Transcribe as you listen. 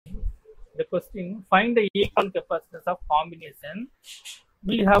The question, find the equal capacitance of combination.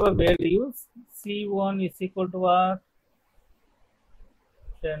 We have a values. C1 is equal to what?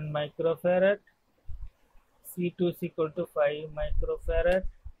 10 microfarad. C2 is equal to 5 microfarad.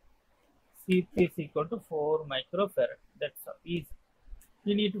 C3 is equal to 4 microfarad. That's all. Easy.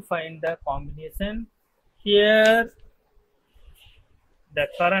 We need to find the combination. Here, the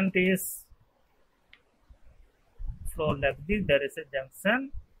current is flow like this. There is a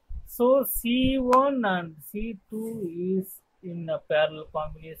junction. So C1 and C2 is in a parallel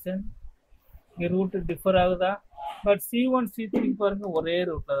combination. The route differ agada, but C1 C3 பாருங்க ஒரே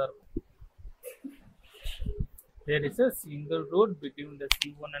ரூட்ல தான் இருக்கும். There is a single route between the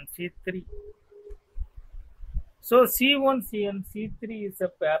C1 and C3. So C1 and C3 is a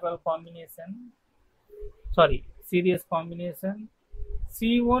parallel combination. Sorry, series combination.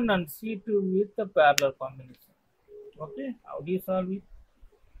 C1 and C2 with a parallel combination. Okay, how do you solve it?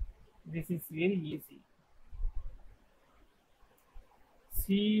 This is very easy.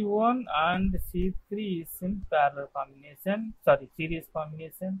 C1 and C3 is in parallel combination, sorry, series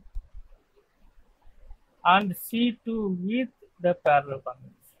combination, and C2 with the parallel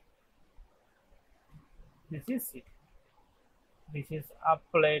combination. This is it. This is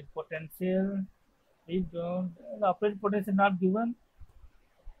applied potential. We don't, the applied potential not given.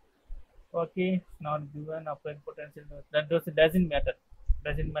 Okay, not given. Applied potential, that doesn't matter.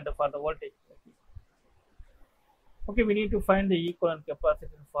 Doesn't matter for the voltage. Okay, we need to find the equivalent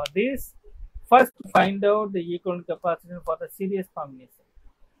capacitance for this. First, find out the equivalent capacitance for the series combination.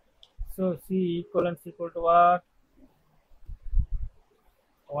 So C equivalent is equal to what?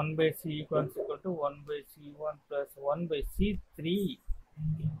 1 by C equivalent is equal to 1 by C1 plus 1 by C3.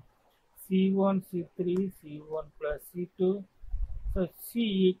 C1, C3, C1 plus C2. So C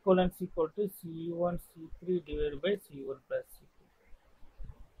equivalent is equal to C1, C3 divided by C1 plus C2.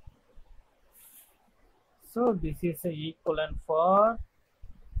 So this is the equivalent for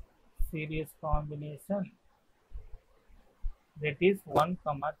series combination. That is 1,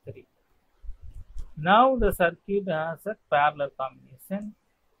 3. Now the circuit has a parallel combination.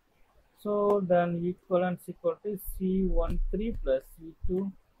 So then equivalent is equal to C13 plus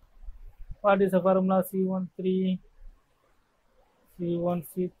C2. What is the formula? C13, C1,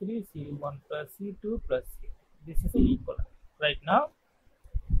 C3, C1 plus C2 plus C2. This is the equivalent right now.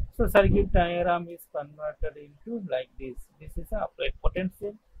 So circuit diagram is converted into like this. This is the applied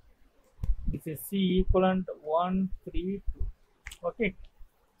potential. This is C equivalent 1, 3, 2. Okay.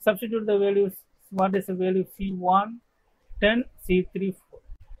 Substitute the values. What is the value? C1, 10, C3, 4.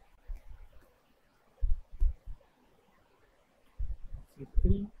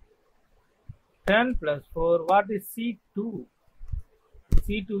 C3, 10 plus 4. What is C2?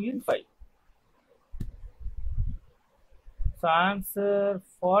 C2 is 5. So answer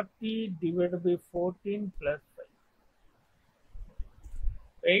 40 divided by 14 plus 5.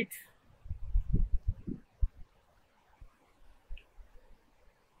 8.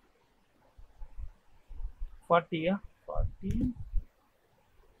 Yeah? 40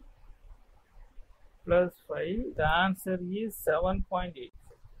 plus 5. The answer is 7.8.